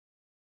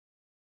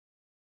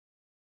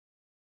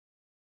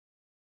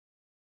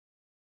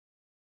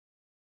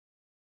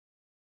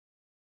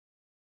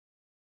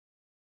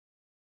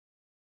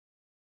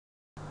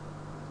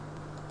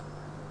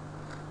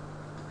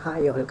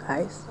Hi all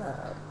guys,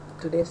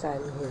 today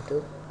I'm here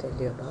to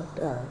tell you about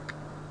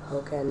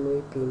how can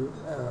we pin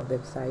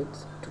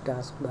websites to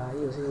taskbar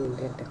using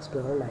Internet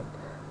Explorer 9.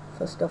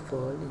 First of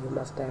all, you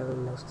must have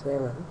Windows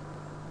 7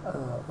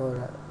 or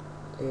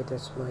a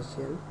latest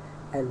version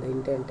and the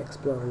Internet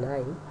Explorer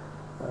 9.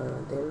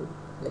 Then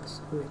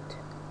let's do it.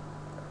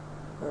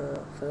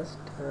 First,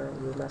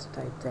 you must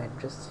type the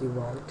address you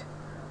want.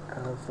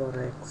 For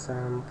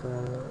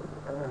example,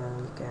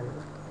 you can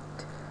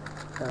get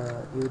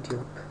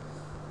YouTube.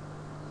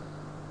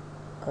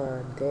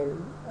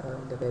 Then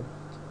the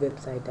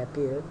website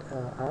appeared.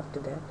 After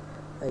that,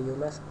 you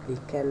must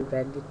click and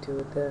drag it to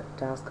the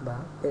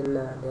taskbar. Then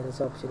there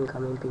is option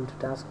coming pin to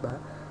taskbar.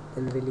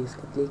 Then release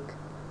the click.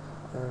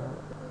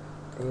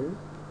 Then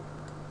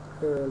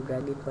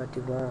drag it what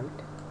you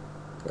want.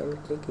 Then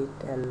click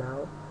it, and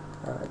now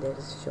there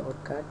is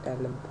shortcut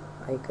and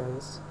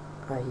icons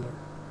are here.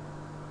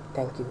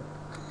 Thank you.